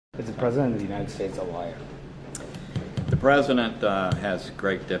Is the President of the United States a liar? The President has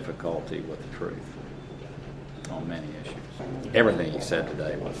great difficulty with the truth on many issues. Everything he said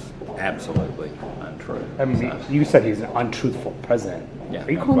today was absolutely untrue. I mean, you said he's an untruthful president. Yeah,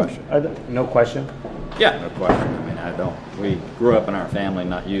 Are you no calling, question. No question? Yeah, no question. I mean, I don't. We grew up in our family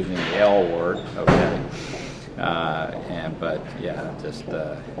not using the L word, okay? But yeah, just,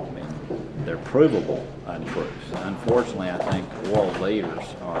 I mean, they're provable untruths. Unfortunately, I think world leaders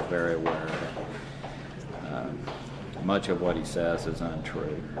are very aware that much of what he says is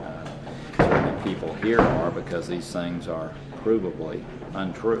untrue. Certainly people here are, because these things are provably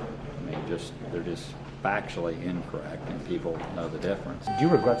untrue. I mean, they're just factually incorrect, and people know the difference. Do you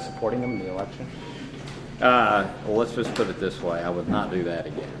regret supporting him in the election? Well, let's just put it this way: I would not do that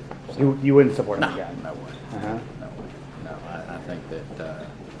again. You wouldn't support him No, again? no way. Uh-huh. No way. No, I think that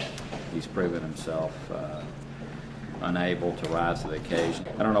he's proven himself unable to rise to the occasion.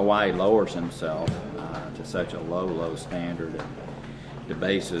 I don't know why he lowers himself to such a low standard and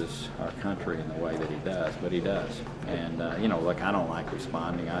debases our country in the way that he does, but he does. And look, I don't like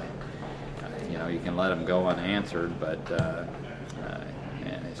responding. You can let him go unanswered, but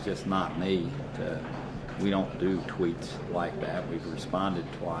and it's just not me to. We don't do tweets like that. We've responded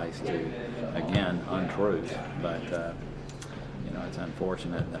twice to, again, untruths. But, it's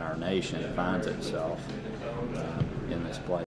unfortunate that our nation finds itself in this place.